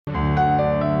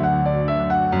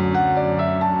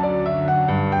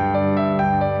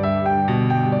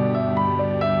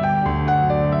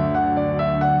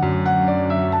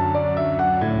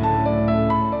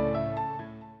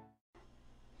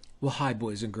Well, hi,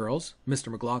 boys and girls. Mr.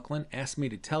 McLaughlin asked me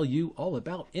to tell you all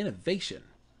about innovation.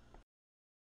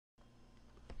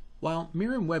 While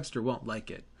Merriam-Webster won't like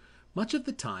it, much of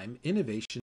the time,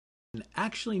 innovation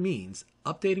actually means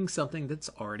updating something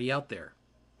that's already out there.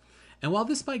 And while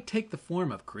this might take the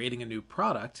form of creating a new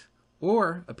product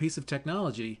or a piece of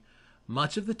technology,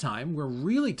 much of the time we're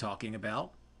really talking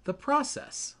about the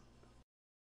process.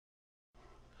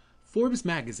 Forbes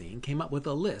magazine came up with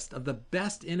a list of the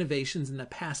best innovations in the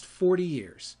past 40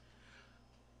 years.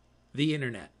 The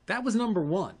internet, that was number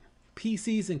one.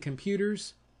 PCs and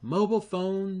computers, mobile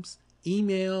phones,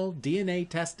 email, DNA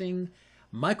testing,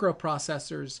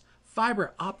 microprocessors,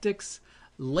 fiber optics,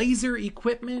 laser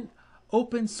equipment,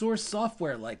 open source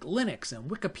software like Linux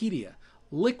and Wikipedia,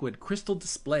 liquid crystal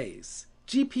displays,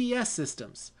 GPS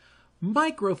systems,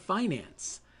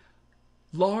 microfinance,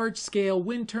 large-scale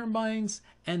wind turbines,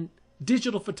 and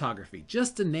digital photography,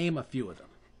 just to name a few of them.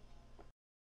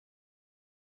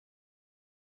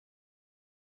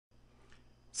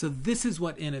 So this is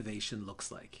what innovation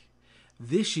looks like.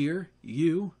 This year,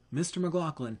 you, Mr.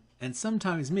 McLaughlin, and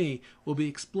sometimes me, will be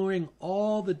exploring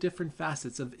all the different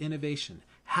facets of innovation.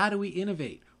 How do we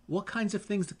innovate? What kinds of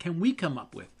things can we come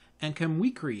up with? And can we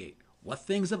create? What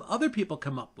things have other people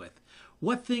come up with?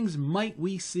 What things might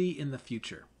we see in the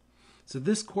future? So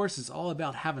this course is all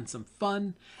about having some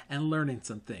fun and learning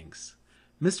some things.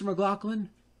 Mr. McLaughlin,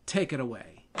 take it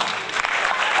away.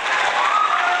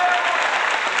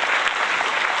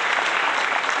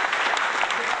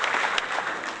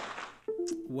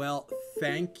 Well,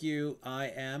 thank you.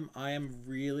 I am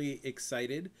really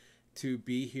excited to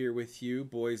be here with you,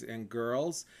 boys and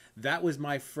girls. That was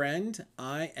my friend.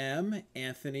 I am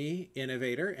Anthony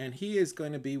Innovator, and he is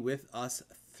going to be with us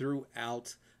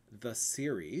throughout the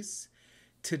series.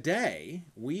 Today,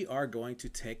 we are going to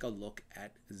take a look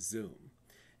at Zoom,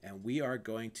 and we are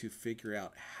going to figure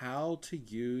out how to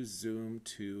use Zoom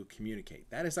to communicate.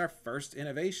 That is our first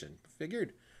innovation.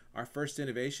 Figured our first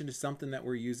innovation is something that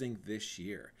we're using this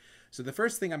year. So the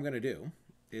first thing I'm going to do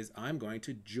is I'm going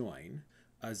to join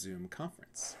a Zoom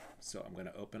conference. So I'm going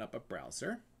to open up a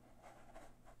browser.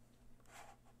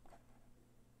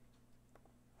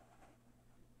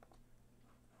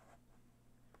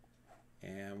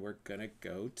 And we're going to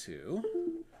go to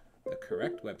the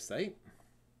correct website.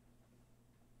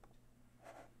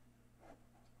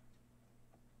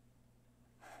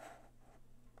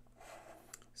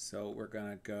 So we're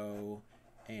going to go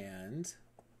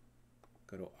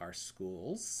to our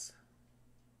schools.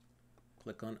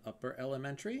 Click on Upper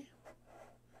Elementary.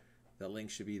 The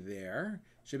link should be there.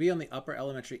 Should be on the Upper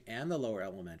Elementary and the Lower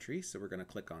Elementary. So we're going to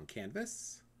click on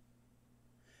Canvas.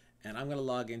 And I'm going to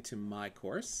log into my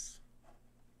course.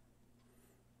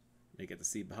 You get to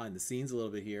see behind the scenes a little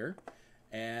bit here.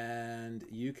 And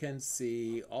you can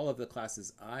see all of the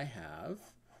classes I have.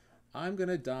 I'm going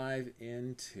to dive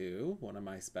into one of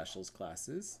my specials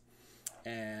classes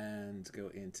and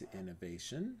go into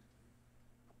innovation.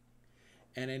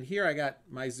 And in here I got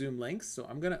my Zoom links. So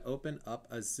I'm going to open up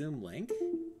a Zoom link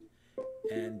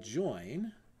and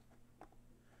join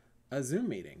a Zoom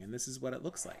meeting. And this is what it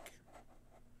looks like.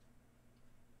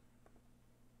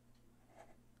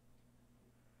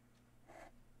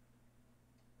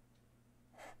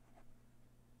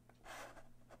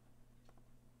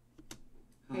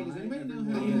 Hey, does anybody know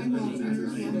how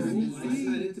to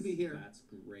excited to be here. That's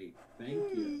great.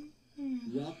 Thank you.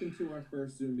 Welcome to our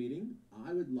first Zoom meeting.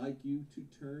 I would like you to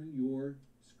turn your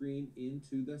screen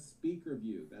into the speaker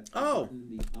view. That's the button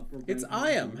in the upper right. It's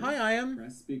Iam. Hi, Iam.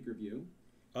 Press speaker view.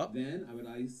 Then I would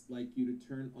like you to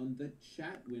turn on the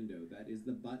chat window. That is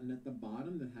the button at the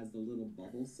bottom that has the little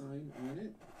bubble sign on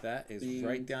it. That is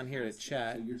right down here to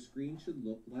chat. So your screen should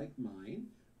look like mine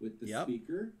with the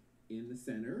speaker in the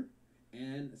center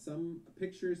and some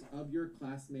pictures of your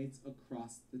classmates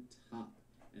across the top.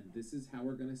 And this is how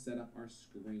we're going to set up our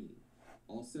screen.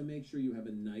 Also make sure you have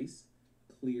a nice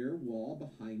clear wall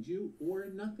behind you, or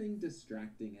nothing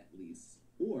distracting at least.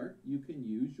 Or you can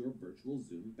use your virtual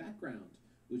Zoom background,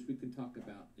 which we can talk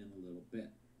about in a little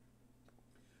bit.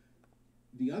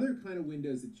 The other kind of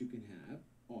windows that you can have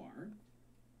are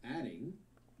adding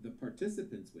the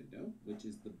participants window, which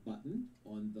is the button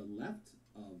on the left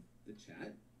of the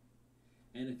chat.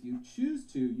 And if you choose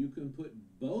to, you can put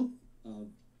both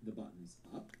of the buttons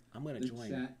up. I'm going to join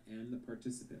the chat and the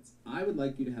participants. I would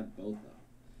like you to have both up.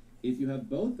 If you have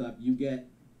both up, you get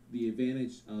the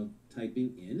advantage of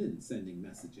typing in and sending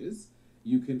messages.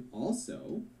 You can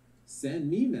also send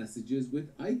me messages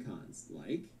with icons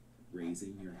like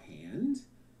raising your hand,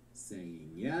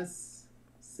 saying yes,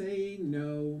 saying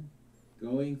no,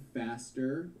 going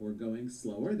faster or going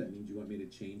slower. That means you want me to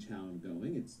change how I'm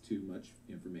going. It's too much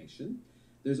information.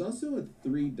 There's also a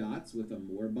 3 dots with a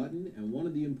more button, and one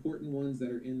of the important ones that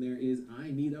are in there is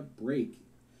I need a break.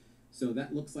 So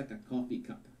that looks like a coffee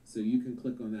cup. So you can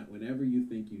click on that whenever you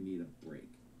think you need a break.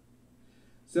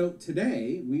 So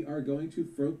today we are going to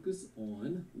focus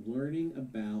on learning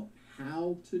about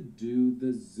how to do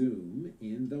the Zoom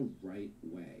in the right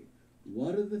way.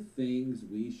 What are the things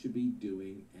we should be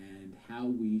doing and how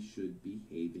we should be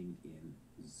behaving in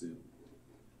Zoom?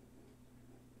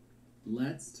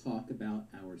 Let's talk about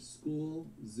our school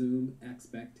Zoom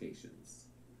expectations.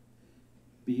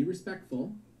 Be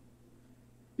respectful,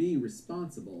 be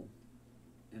responsible,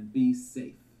 and be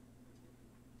safe.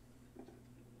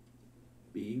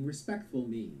 Being respectful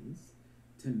means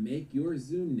to make your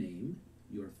Zoom name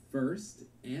your first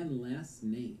and last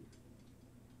name.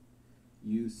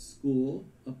 Use school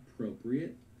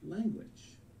appropriate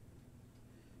language.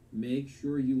 Make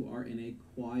sure you are in a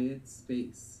quiet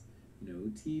space.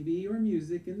 No TV or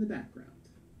music in the background.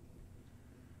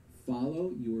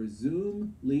 Follow your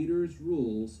Zoom leader's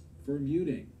rules for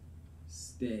muting.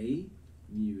 Stay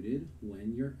muted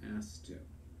when you're asked to.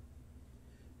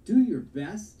 Do your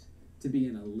best to be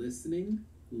in a listening,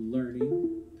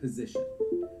 learning position.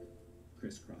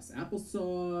 Crisscross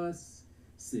applesauce,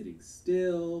 sitting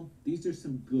still. These are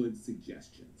some good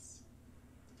suggestions.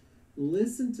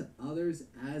 Listen to others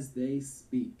as they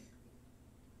speak.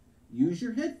 Use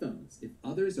your headphones if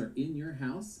others are in your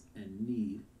house and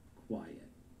need quiet.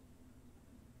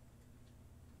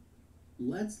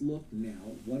 Let's look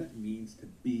now what it means to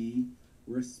be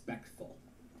respectful.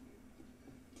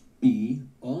 Be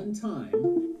on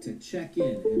time to check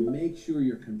in and make sure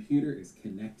your computer is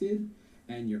connected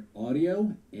and your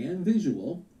audio and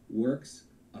visual works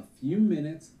a few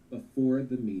minutes before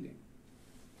the meeting.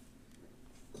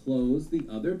 Close the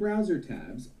other browser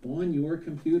tabs on your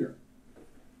computer.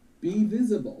 Be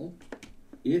visible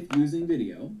if using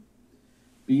video.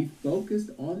 Be focused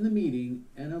on the meeting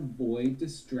and avoid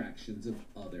distractions of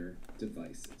other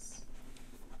devices.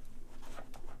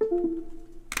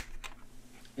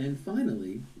 And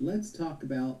finally, let's talk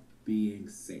about being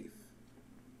safe.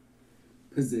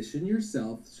 Position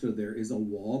yourself so there is a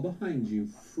wall behind you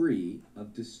free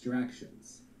of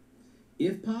distractions.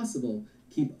 If possible,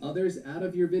 keep others out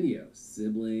of your video.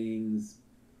 Siblings,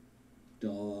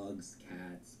 dogs,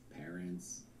 cats,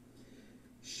 parents.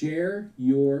 Share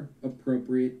your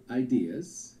appropriate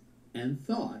ideas and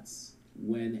thoughts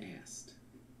when asked.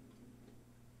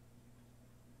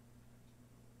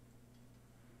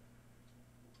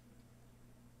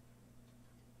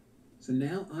 So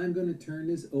now I'm going to turn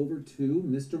this over to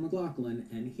Mr. McLaughlin,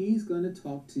 and he's going to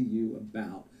talk to you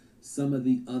about some of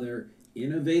the other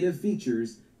innovative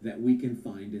features that we can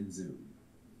find in Zoom.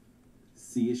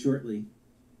 See you shortly.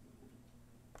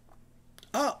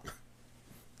 Oh,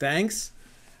 thanks.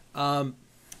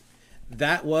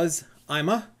 That was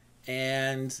Ima,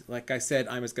 and like I said,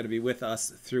 Ima's going to be with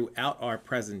us throughout our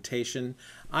presentation.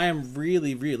 I am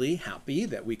really, really happy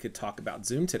that we could talk about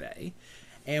Zoom today.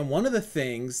 And one of the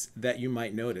things that you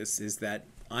might notice is that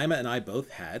Ima and I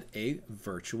both had a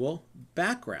virtual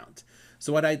background.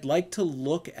 So what I'd like to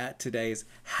look at today is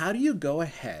how do you go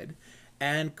ahead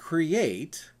and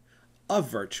create a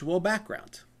virtual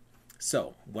background?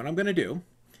 So what I'm going to do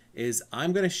is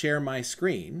I'm going to share my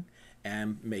screen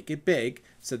and make it big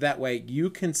so that way you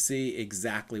can see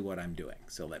exactly what I'm doing.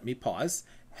 So let me pause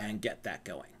and get that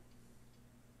going.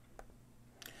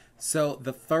 So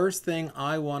the first thing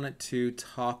I wanted to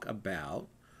talk about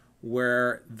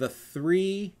were the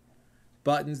 3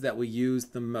 buttons that we use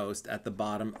the most at the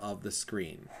bottom of the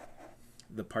screen.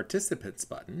 The participants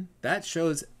button, that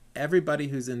shows everybody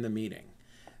who's in the meeting.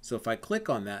 So if I click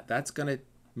on that, that's going to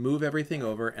move everything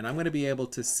over and I'm going to be able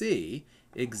to see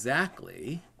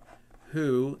exactly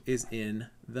who is in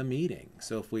the meeting.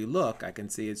 So if we look, I can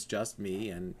see it's just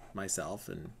me and myself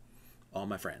and all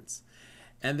my friends.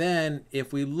 And then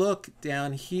if we look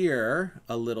down here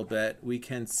a little bit, we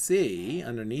can see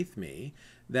underneath me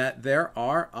that there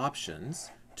are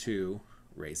options to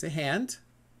raise a hand,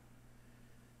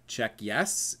 check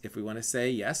yes if we want to say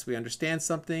yes, we understand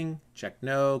something, check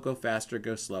no, go faster,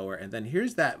 go slower, and then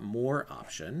here's that more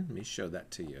option. Let me show that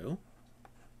to you.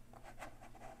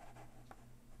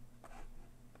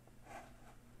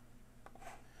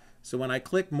 So when I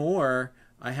click more,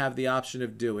 I have the option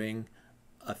of doing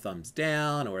a thumbs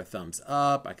down or a thumbs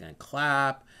up. I can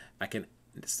clap. I can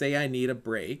say I need a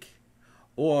break,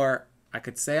 or I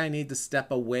could say I need to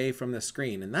step away from the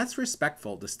screen. And that's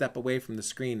respectful to step away from the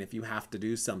screen if you have to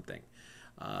do something.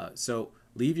 So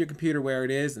leave your computer where it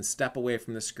is and step away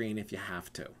from the screen if you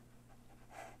have to.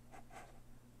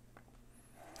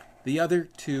 The other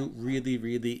two really,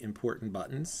 really important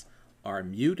buttons are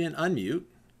mute and unmute.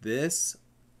 This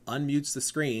unmutes the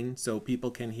screen so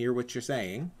people can hear what you're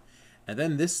saying. And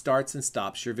then this starts and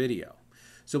stops your video.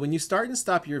 So when you start and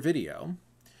stop your video,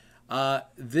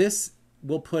 this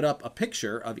will put up a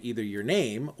picture of either your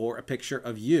name or a picture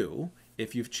of you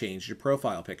if you've changed your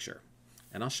profile picture.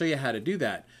 And I'll show you how to do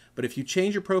that. But if you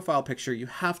change your profile picture, you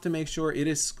have to make sure it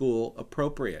is school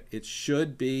appropriate. It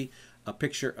should be a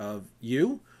picture of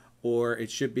you, or it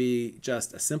should be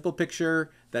just a simple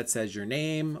picture that says your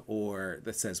name or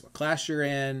that says what class you're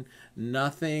in.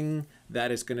 Nothing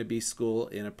that is going to be school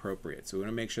inappropriate. So we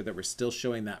want to make sure that we're still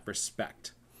showing that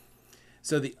respect.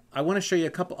 So I want to show you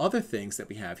a couple other things that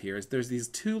we have here. Is there's these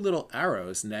two little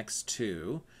arrows next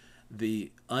to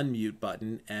the unmute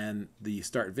button and the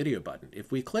start video button.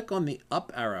 If we click on the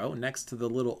up arrow next to the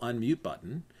little unmute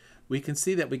button, we can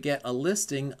see that we get a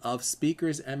listing of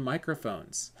speakers and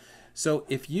microphones. So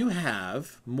if you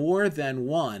have more than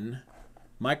one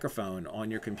microphone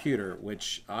on your computer,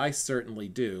 which I certainly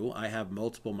do, I have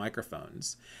multiple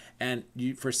microphones, and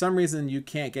for some reason you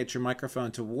can't get your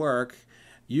microphone to work,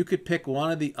 you could pick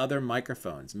one of the other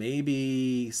microphones.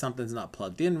 Maybe something's not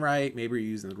plugged in right. Maybe you're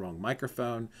using the wrong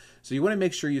microphone. So you want to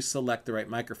make sure you select the right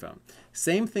microphone.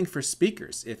 Same thing for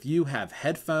speakers. If you have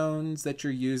headphones that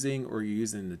you're using, or you're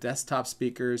using the desktop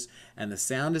speakers and the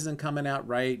sound isn't coming out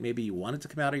right, maybe you want it to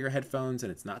come out of your headphones and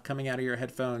it's not coming out of your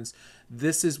headphones,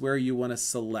 this is where you want to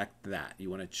select that. You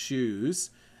want to choose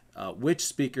which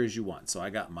speakers you want. So I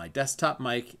got my desktop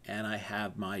mic and I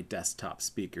have my desktop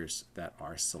speakers that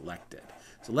are selected.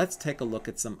 So let's take a look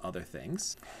at some other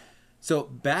things. So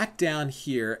back down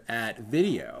here at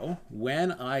video,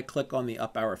 when I click on the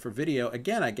up arrow for video,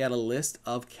 again, I get a list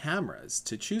of cameras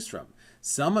to choose from.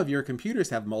 Some of your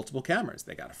computers have multiple cameras.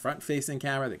 They got a front-facing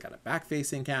camera, they got a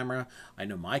back-facing camera. I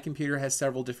know my computer has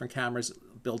several different cameras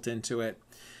built into it.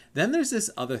 Then there's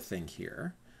this other thing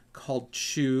here called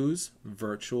Choose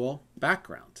Virtual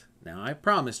Background. Now, I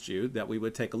promised you that we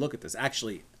would take a look at this.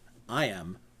 Actually, I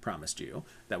promised you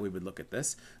that we would look at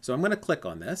this. So I'm going to click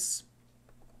on this.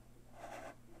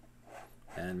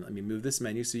 And let me move this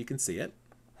menu so you can see it.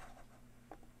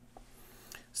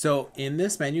 So in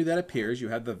this menu that appears, you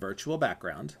have the virtual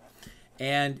background.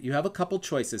 And you have a couple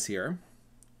choices here.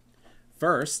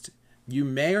 First, you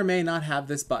may or may not have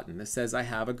this button that says I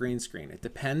have a green screen. It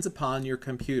depends upon your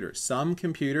computer. Some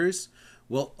computers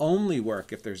will only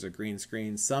work if there's a green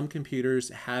screen. Some computers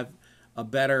have a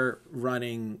better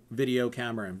running video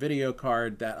camera and video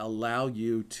card that allow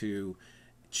you to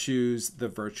choose the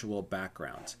virtual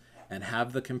background and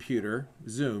have the computer,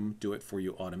 Zoom, do it for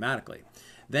you automatically.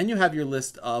 Then you have your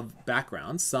list of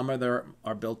backgrounds. Some of them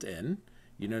are built in.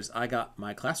 You notice I got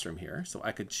my classroom here, so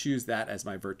I could choose that as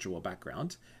my virtual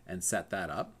background and set that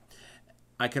up.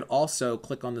 I could also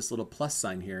click on this little plus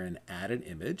sign here and add an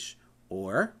image,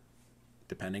 or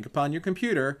depending upon your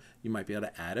computer, you might be able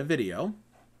to add a video.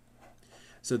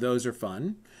 So those are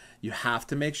fun. You have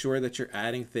to make sure that you're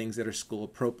adding things that are school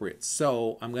appropriate.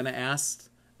 So I'm going to ask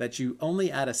that you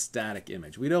only add a static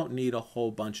image. We don't need a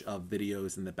whole bunch of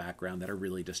videos in the background that are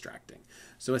really distracting.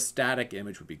 So a static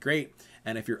image would be great.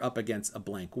 And if you're up against a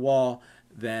blank wall,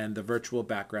 then the virtual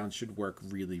background should work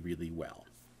really, really well.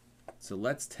 So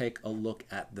let's take a look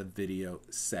at the video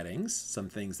settings, some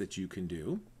things that you can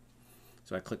do.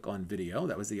 So I click on video.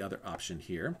 That was the other option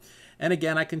here. And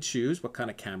again, I can choose what kind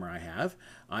of camera I have.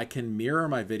 I can mirror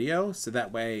my video, so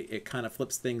that way it kind of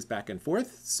flips things back and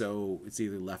forth. So it's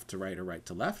either left to right or right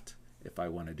to left if I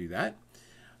want to do that.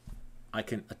 I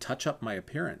can touch up my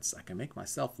appearance. I can make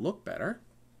myself look better.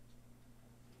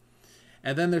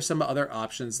 And then there's some other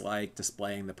options like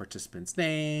displaying the participants'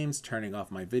 names, turning off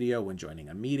my video when joining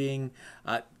a meeting.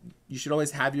 You should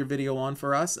always have your video on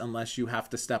for us unless you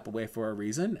have to step away for a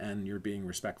reason and you're being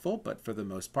respectful. But for the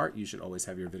most part, you should always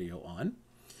have your video on.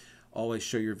 Always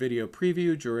show your video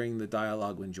preview during the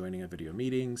dialogue when joining a video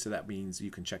meeting. So that means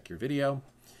you can check your video.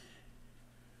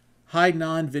 Hide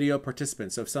non-video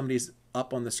participants. So if somebody's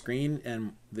up on the screen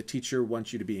and the teacher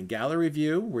wants you to be in gallery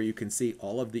view where you can see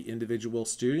all of the individual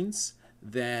students,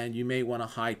 then you may want to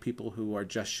hide people who are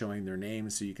just showing their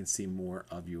names so you can see more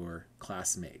of your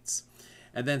classmates.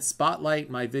 And then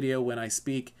spotlight my video when I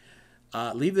speak.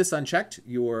 Leave this unchecked.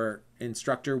 Your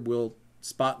instructor will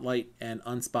spotlight and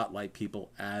unspotlight people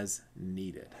as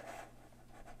needed.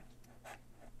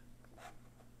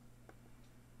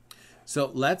 So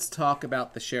let's talk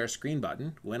about the share screen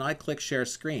button. When I click share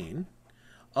screen,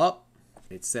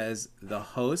 it says the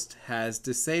host has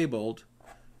disabled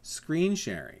screen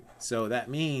sharing. So that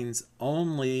means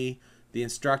only the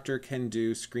instructor can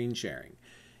do screen sharing.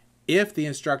 If the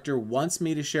instructor wants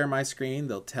me to share my screen,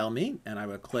 they'll tell me, and I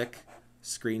would click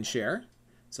screen share.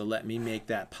 So let me make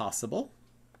that possible.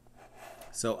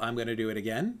 So I'm going to do it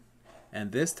again.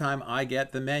 And this time I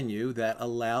get the menu that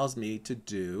allows me to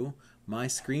do my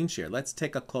screen share. Let's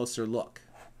take a closer look.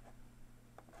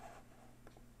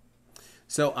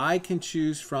 So I can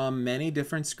choose from many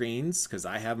different screens because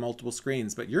I have multiple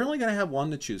screens, but you're only going to have one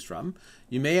to choose from.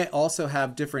 You may also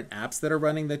have different apps that are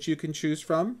running that you can choose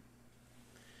from.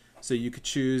 So you could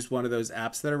choose one of those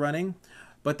apps that are running,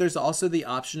 but there's also the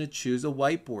option to choose a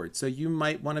whiteboard. So you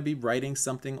might want to be writing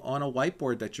something on a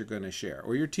whiteboard that you're going to share,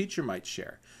 or your teacher might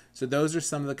share. So those are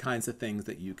some of the kinds of things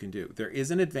that you can do. There is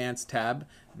an advanced tab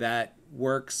that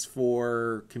works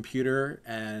for computer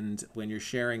and when you're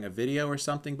sharing a video or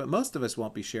something, but most of us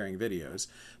won't be sharing videos.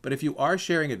 But if you are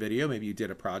sharing a video, maybe you did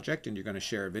a project and you're going to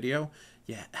share a video,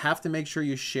 you have to make sure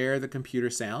you share the computer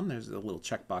sound. There's a little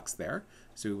checkbox there.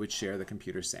 So we would share the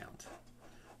computer sound.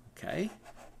 Okay.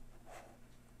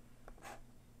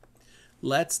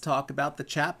 Let's talk about the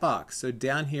chat box. So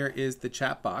down here is the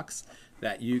chat box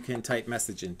that you can type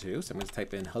message into. So I'm going to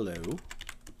type in hello.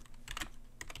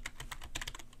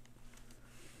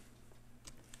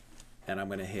 And I'm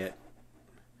going to hit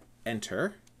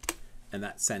enter, and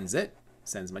that sends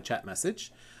my chat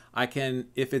message. I can,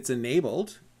 if it's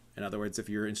enabled, in other words, if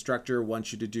your instructor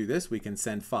wants you to do this, we can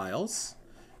send files,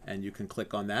 and you can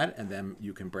click on that, and then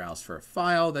you can browse for a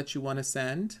file that you want to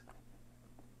send.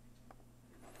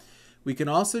 We can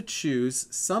also choose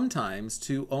sometimes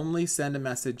to only send a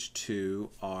message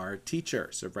to our teacher.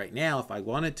 So right now, if I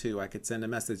wanted to, I could send a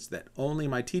message that only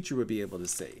my teacher would be able to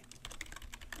see.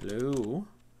 Hello,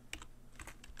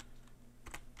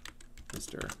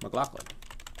 Mr. McLaughlin.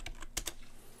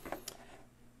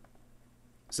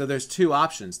 So there's two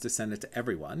options to send it to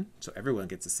everyone, so everyone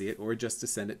gets to see it, or just to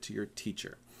send it to your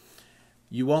teacher.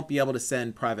 You won't be able to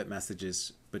send private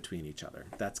messages between each other.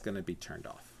 That's going to be turned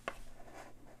off.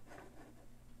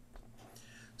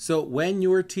 So when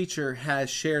your teacher has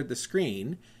shared the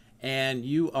screen and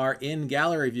you are in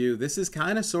gallery view, this is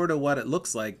kind of sort of what it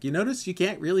looks like. You notice you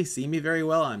can't really see me very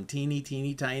well. I'm teeny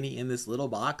tiny in this little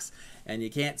box and you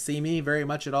can't see me very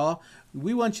much at all.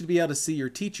 We want you to be able to see your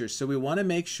teacher, so we want to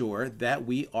make sure that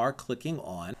we are clicking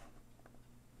on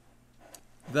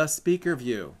the speaker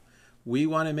view. We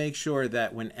want to make sure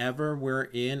that whenever we're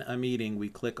in a meeting, we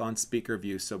click on speaker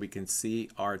view so we can see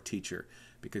our teacher,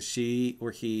 because she or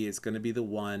he is going to be the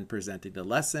one presenting the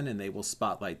lesson, and they will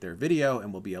spotlight their video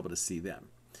and we'll be able to see them.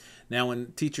 Now,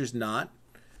 when teacher's not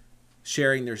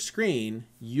sharing their screen,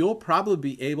 you'll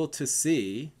probably be able to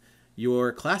see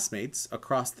your classmates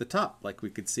across the top, like we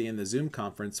could see in the Zoom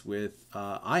conference with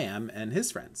I.M. and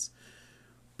his friends.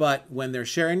 But when they're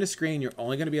sharing the screen, you're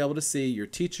only going to be able to see your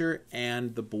teacher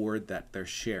and the board that they're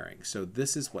sharing. So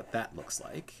this is what that looks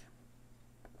like.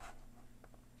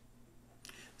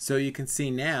 So you can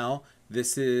see now,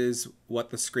 this is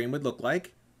what the screen would look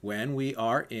like when we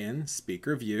are in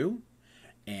speaker view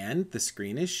and the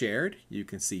screen is shared. You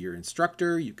can see your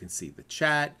instructor, you can see the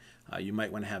chat. You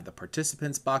might want to have the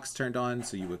participants box turned on,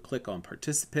 so you would click on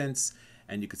participants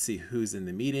and you could see who's in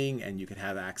the meeting, and you could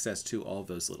have access to all of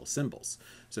those little symbols.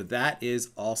 So that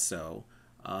is also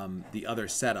the other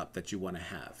setup that you want to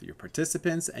have. Your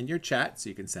participants and your chat, so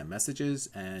you can send messages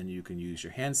and you can use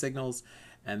your hand signals.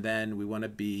 And then we want to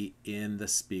be in the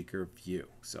speaker view.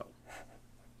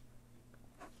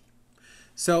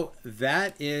 So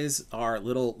that is our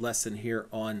little lesson here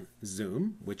on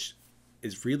Zoom, which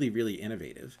is really, really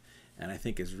innovative and I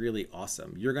think is really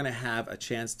awesome. You're going to have a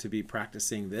chance to be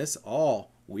practicing this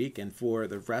all week and for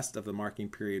the rest of the marking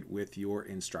period with your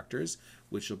instructors,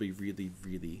 which will be really,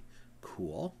 really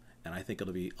cool. And I think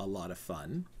it'll be a lot of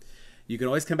fun. You can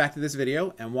always come back to this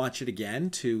video and watch it again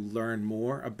to learn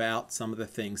more about some of the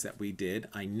things that we did.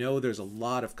 I know there's a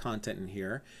lot of content in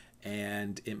here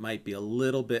and it might be a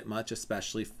little bit much,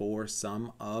 especially for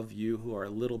some of you who are a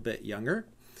little bit younger.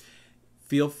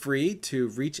 Feel free to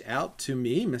reach out to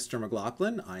me, Mr.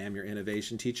 McLaughlin. I am your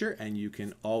innovation teacher, and you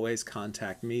can always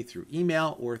contact me through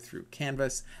email or through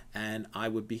Canvas, and I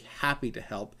would be happy to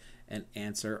help and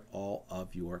answer all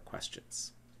of your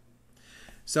questions.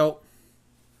 So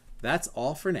that's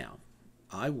all for now.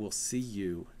 I will see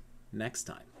you next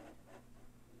time.